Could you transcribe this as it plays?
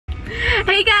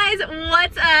Hey guys,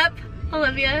 what's up?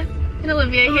 Olivia and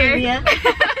Olivia here.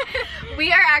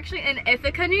 We are actually in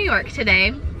Ithaca, New York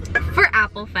today for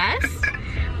Apple Fest.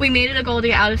 We made it a goal to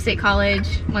get out of State College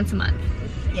once a month.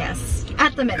 Yes,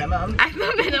 at the minimum. At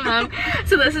the minimum.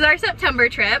 So this is our September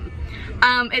trip.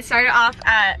 It started off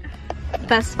at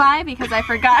Best Buy because I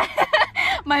forgot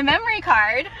my memory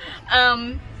card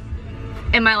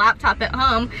and my laptop at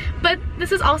home. But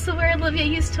this is also where Olivia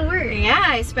used to work. Yeah,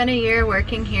 I spent a year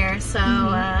working here, so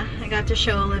I got to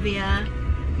show Olivia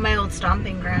my old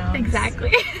stomping grounds.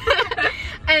 Exactly.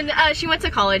 And she went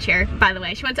to college here, by the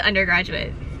way. She went to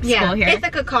undergraduate school here.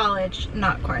 Ithaca College,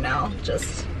 not Cornell,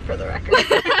 just for the record.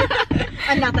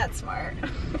 I'm not that smart.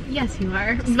 Yes, you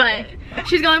are. But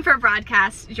she's going for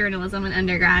broadcast journalism in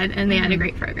undergrad, and they had a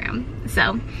great program.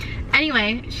 So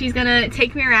anyway, she's gonna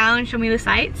take me around, show me the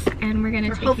sights, and we're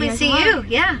gonna hopefully see you.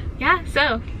 Yeah. Yeah,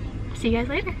 so see you guys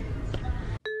later.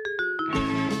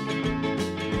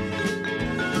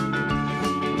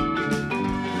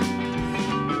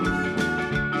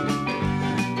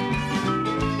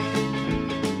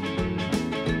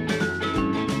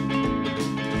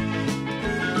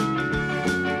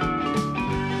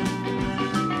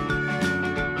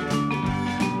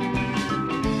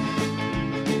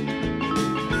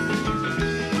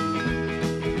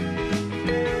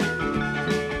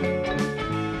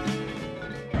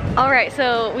 Alright,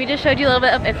 so we just showed you a little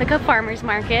bit of Ithaca Farmers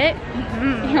Market.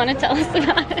 You want to tell us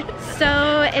about it?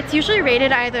 So it's usually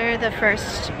rated either the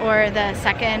first or the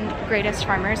second greatest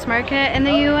farmers market in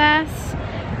the US.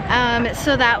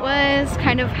 So that was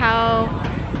kind of how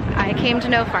I came to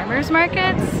know farmers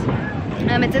markets.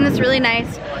 It's in this really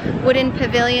nice wooden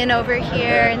pavilion over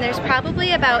here, and there's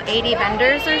probably about 80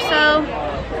 vendors or so.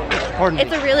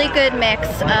 It's a really good mix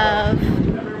of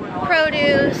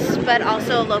produce, but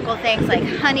also local things like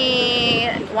honey,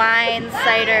 wines,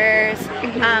 ciders,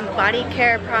 body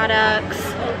care products.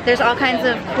 There's all kinds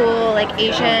of cool like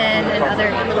Asian and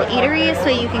other little eateries, so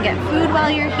you can get food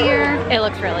while you're here. It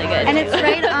looks really good. And it's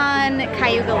right on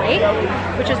Cayuga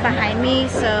Lake, which is behind me,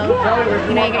 so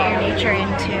you know, you get your nature in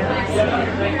too. So,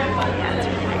 yeah, it's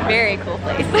really nice. Very cool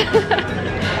place.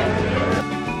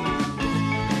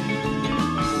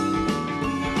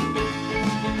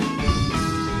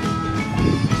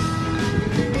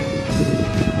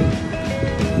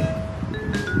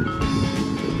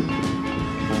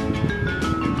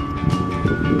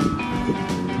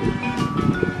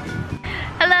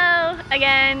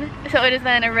 Again, so it has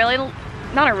been a really,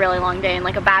 not a really long day in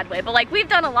like a bad way, but like we've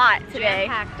done a lot today.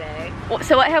 Jam-packed day.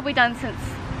 So what have we done since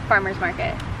Farmers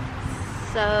Market?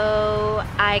 So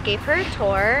I gave her a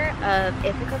tour of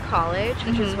Ithaca College,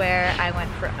 which is where I went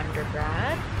for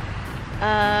undergrad.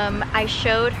 I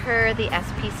showed her the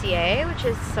SPCA, which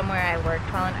is somewhere I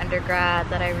worked while in undergrad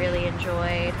that I really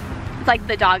enjoyed. It's like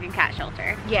the dog and cat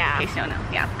shelter. Yeah. In case you don't know.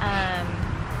 Yeah.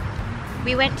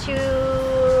 We went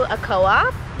to a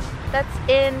co-op that's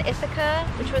in Ithaca,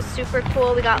 which was super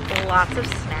cool. We got lots of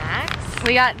snacks.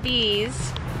 We got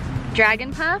these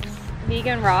Dragon Puffs,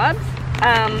 vegan Robs.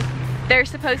 They're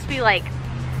supposed to be like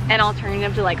an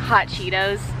alternative to like hot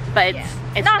Cheetos, but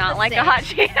it's not like a hot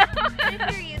Cheeto.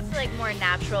 If you're used to like more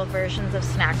natural versions of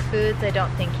snack foods, I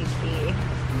don't think you'd be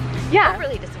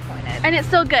overly disappointed. And it's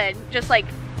still good. Just like,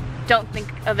 don't think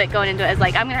of it going into it as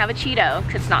like, I'm gonna have a Cheeto,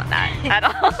 because it's not that at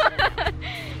all.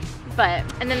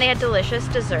 And then they had delicious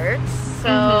desserts. So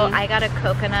I got a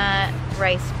coconut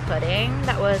rice pudding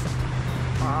that was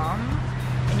bomb.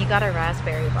 And you got a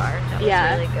raspberry bar. That was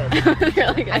really good. It was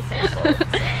really good. I sampled,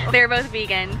 so. They're both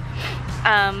vegan.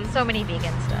 So many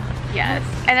vegan stuff. Yes.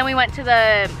 And then we went to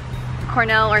the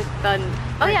Cornell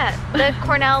the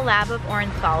Cornell Lab of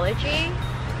Ornithology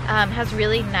has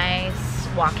really nice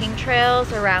walking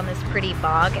trails around this pretty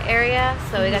bog area.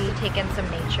 So we got to take in some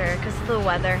nature because the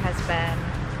weather has been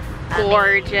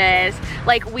gorgeous.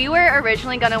 Like we were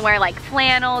originally gonna wear like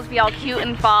flannels, be all cute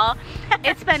in fall.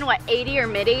 It's been what, 80 or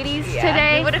mid 80s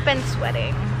today? We would have been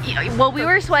sweating. Well, we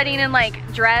were sweating in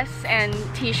like dress and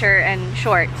t-shirt and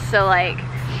shorts. So like,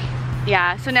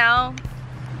 yeah. So now,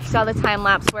 you saw the time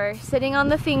lapse. We're sitting on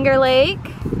the Finger Lake.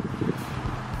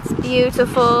 It's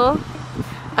beautiful.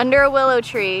 Under a willow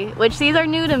tree, which these are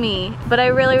new to me, but I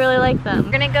really, really like them.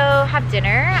 We're gonna go have dinner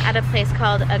at a place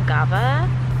called Agava.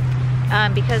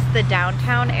 Because the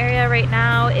downtown area right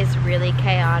now is really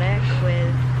chaotic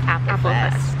with Apple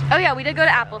Fest. Oh yeah, we did go to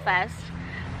Apple Fest.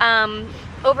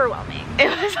 Overwhelming. It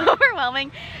was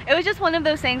overwhelming. It was just one of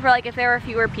those things where like if there were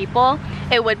fewer people,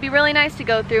 it would be really nice to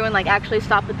go through and like actually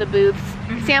stop at the booths,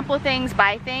 sample things,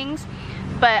 buy things.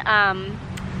 But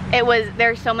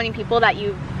there's so many people that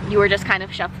you were just kind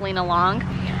of shuffling along.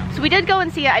 So we did go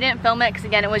and see it. I didn't film it because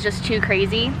again, it was just too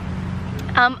crazy.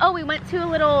 Oh, we went to a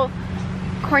little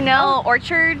Cornell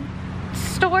orchard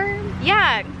store.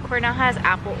 Yeah, Cornell has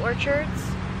apple orchards,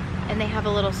 and they have a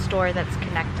little store that's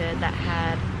connected that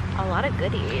had a lot of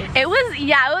goodies. It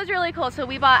was really cool. So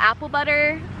we bought apple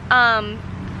butter.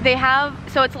 They have,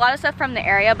 so it's a lot of stuff from the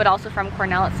area, but also from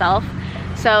Cornell itself.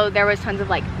 So there was tons of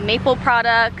like maple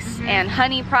products and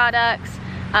honey products,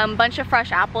 bunch of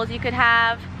fresh apples you could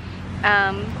have.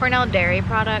 Cornell dairy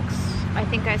products, I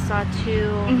think I saw too.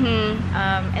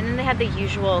 And then they had the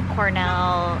usual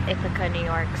Cornell, Ithaca, New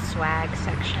York swag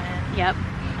section. Yep.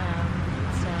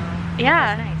 So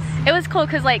yeah, it was nice. It was cool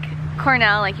because like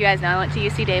Cornell, like you guys know, I went to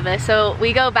UC Davis, so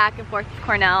we go back and forth with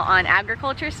Cornell on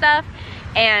agriculture stuff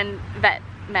and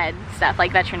med stuff,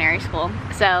 like veterinary school.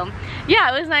 So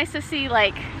yeah, it was nice to see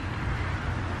like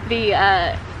the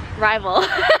rival.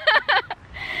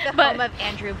 The home of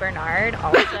Andrew Bernard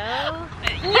also.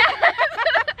 Yes!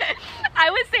 I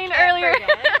was saying earlier,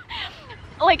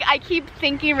 like I keep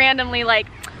thinking randomly like,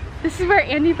 this is where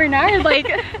Andy Bernard like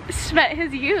spent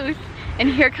his youth, and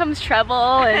here comes trouble,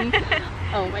 and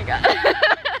oh my god.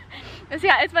 So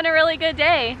yeah, it's been a really good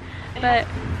day, but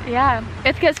yeah,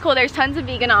 it's cool. There's tons of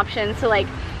vegan options, so like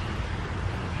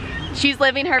she's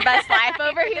living her best life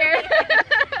over here.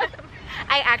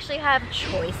 I actually have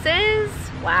choices.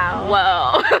 Wow.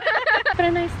 Whoa. What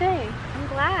a nice day. I'm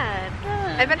glad.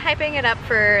 Yeah. I've been hyping it up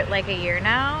for like a year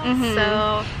now,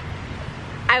 so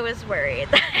I was worried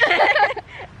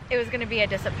it was gonna be a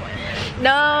disappointment.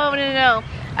 No.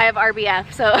 I have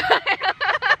RBF, so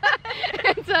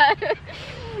it's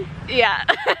yeah.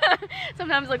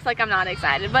 Sometimes it looks like I'm not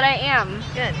excited, but I am.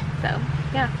 Good. So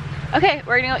yeah. Okay,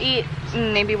 we're gonna go eat,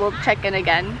 and maybe we'll check in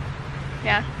again.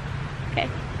 Yeah. Okay.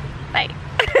 Bye.